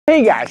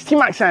Hey guys,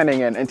 T-Max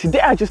signing in, and today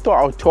I just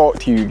thought I'll talk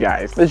to you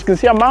guys. As you can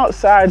see, I'm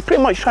outside,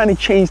 pretty much trying to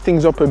change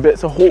things up a bit,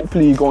 so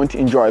hopefully you're going to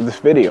enjoy this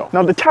video.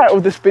 Now, the title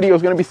of this video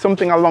is going to be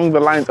something along the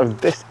lines of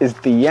 "This is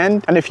the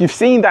end," and if you've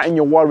seen that and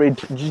you're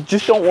worried,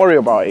 just don't worry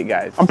about it,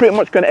 guys. I'm pretty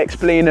much going to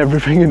explain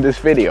everything in this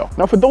video.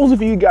 Now, for those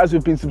of you guys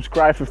who've been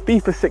subscribed for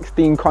FIFA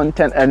 16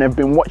 content and have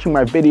been watching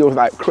my videos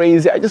like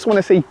crazy, I just want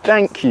to say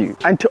thank you.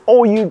 And to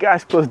all you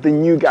guys, plus the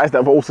new guys that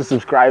have also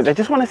subscribed, I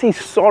just want to say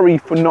sorry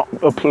for not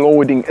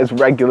uploading as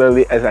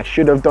regularly as I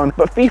should have done.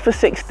 But FIFA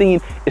 16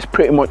 is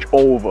pretty much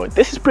over.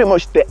 This is pretty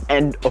much the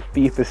end of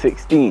FIFA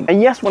 16.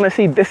 And yes, when I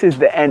say this is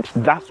the end,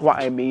 that's what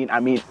I mean. I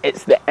mean,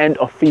 it's the end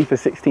of FIFA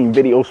 16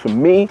 videos for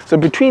me. So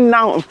between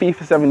now and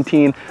FIFA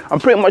 17, I'm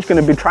pretty much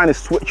going to be trying to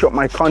switch up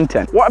my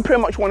content. What I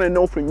pretty much want to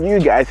know from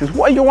you guys is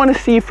what you want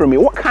to see from me.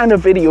 What kind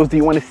of videos do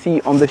you want to see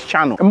on this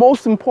channel? And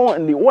most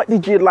importantly, what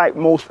did you like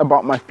most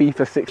about my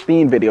FIFA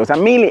 16 videos? I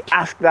mainly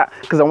ask that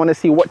because I want to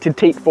see what to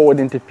take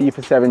forward into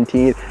FIFA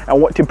 17 and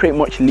what to pretty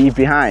much leave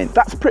behind.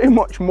 That's pretty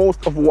much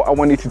most of what I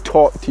wanted to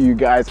talk to you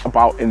guys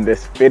about in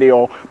this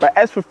video. But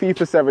as for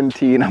FIFA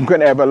 17, I'm going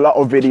to have a lot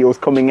of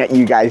videos coming at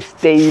you guys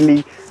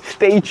daily.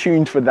 Stay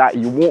tuned for that,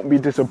 you won't be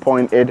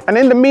disappointed. And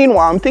in the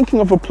meanwhile, I'm thinking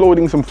of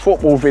uploading some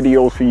football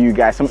videos for you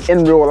guys, some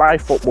in real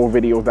life football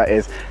videos, that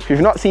is. If you've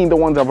not seen the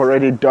ones I've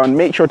already done,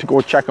 make sure to go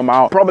check them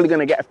out. Probably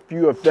gonna get a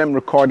few of them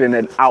recorded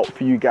and out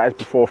for you guys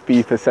before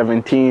FIFA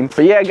 17.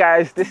 But yeah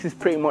guys, this is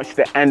pretty much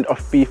the end of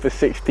FIFA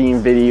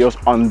 16 videos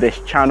on this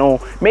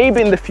channel.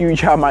 Maybe in the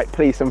future I might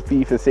play some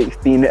FIFA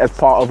 16 as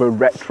part of a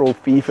retro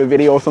FIFA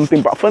video or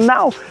something, but for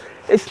now,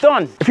 it's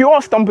done. If you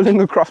are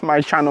stumbling across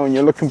my channel and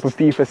you're looking for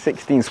FIFA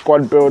 16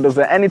 squad builders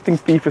or anything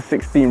FIFA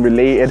 16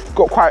 related, I've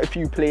got quite a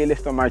few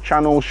playlists on my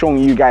channel showing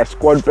you guys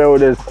squad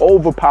builders,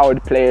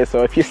 overpowered players.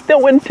 So if you're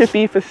still into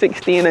FIFA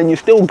 16 and you're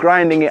still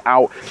grinding it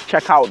out,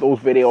 check out those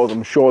videos.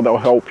 I'm sure they'll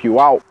help you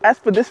out. As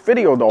for this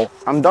video though,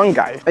 I'm done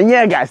guys. And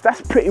yeah guys,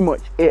 that's pretty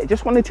much it.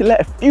 Just wanted to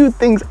let a few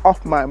things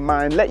off my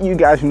mind, let you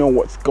guys know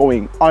what's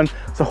going on.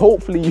 So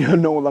hopefully you're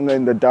no longer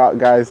in the dark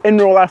guys. In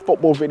real life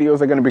football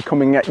videos are going to be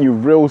coming at you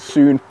real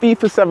soon.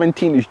 FIFA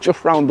 17 is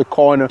just round the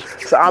corner,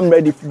 so I'm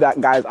ready for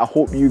that guys. I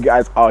hope you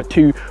guys are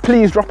too.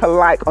 Please drop a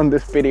like on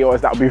this video,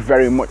 as that would be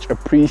very much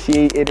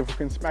appreciated. If we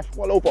can smash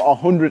well over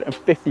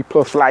 150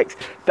 plus likes,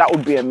 that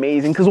would be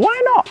amazing, because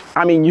why not?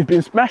 I mean, you've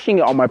been smashing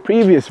it on my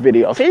previous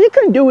videos, so you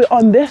can do it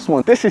on this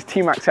one. This is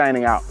T-Max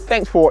signing out.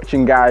 Thanks for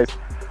watching guys,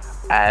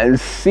 and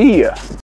see ya.